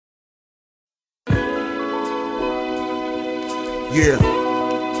Yeah.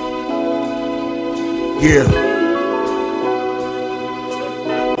 Yeah.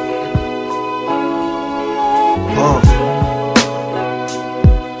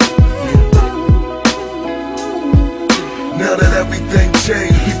 Now that everything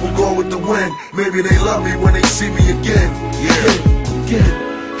changed, people go with the wind. Maybe they love me when they see me again.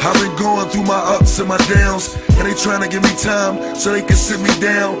 Yeah. I've been going through my ups and my downs, and they trying to give me time so they can sit me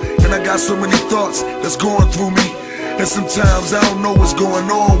down. And I got so many thoughts that's going through me, and sometimes I don't know what's going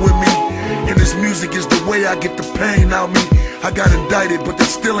on with me. And this music is the way I get the pain out me. I got indicted, but they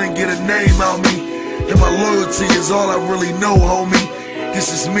still ain't get a name out me. And my loyalty is all I really know, homie. This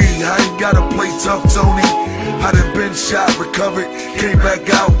is me, I ain't gotta play tough, Tony. I done been shot, recovered, came back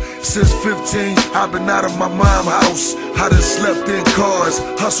out. Since 15, I've been out of my mom's house. I done slept in cars,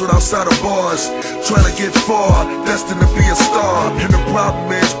 hustled outside of bars, trying to get far, destined to be a star. And the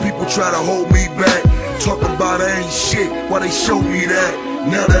problem is, people try to hold me back, talking about I ain't shit, why they show me that?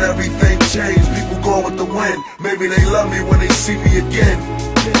 Now that everything changed, people go with the wind. Maybe they love me when they see me again.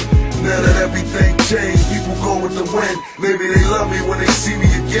 Now that everything changed, people go with the wind. Maybe they love me when they see me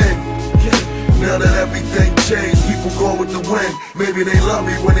again. Now that everything changed, people go with the wind. Maybe they love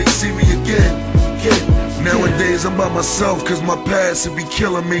me when they see me again. Nowadays I'm by myself cause my past would be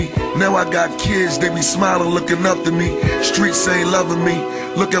killing me. Now I got kids, they be smiling looking up to me. Streets ain't loving me,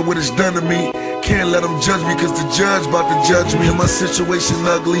 look at what it's done to me. Can't let them judge me cause the judge about to judge me. And my situation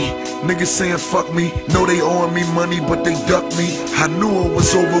ugly, niggas saying fuck me. Know they owing me money but they duck me. I knew it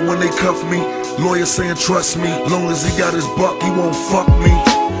was over when they cuffed me. Lawyer saying trust me, long as he got his buck he won't fuck me.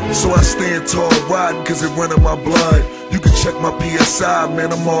 So I stand tall riding cause it run in my blood. You can check my PSI,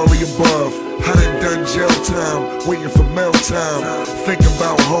 man, I'm all the above. I done jail time, waiting for mail time. Thinking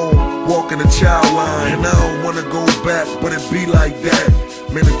about home, walking the child line. And I don't wanna go back, but it be like that.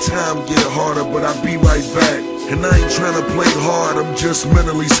 Man, the time get harder, but I be right back. And I ain't tryna play hard, I'm just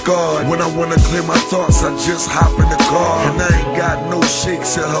mentally scarred. When I wanna clear my thoughts, I just hop in the car. And I ain't got no shake,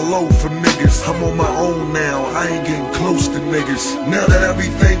 said hello from niggas. I'm on my own now, I ain't getting close to niggas. Now that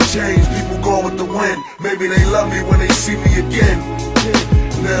everything changed, people go with the wind. Maybe they love me when they see me again.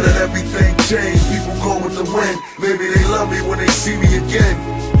 Now that everything changed, people go with the wind. Maybe they love me when they see me again.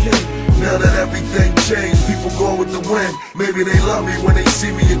 Now that everything changed, people go with the wind. Maybe they love me when they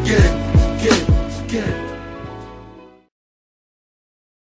see me again.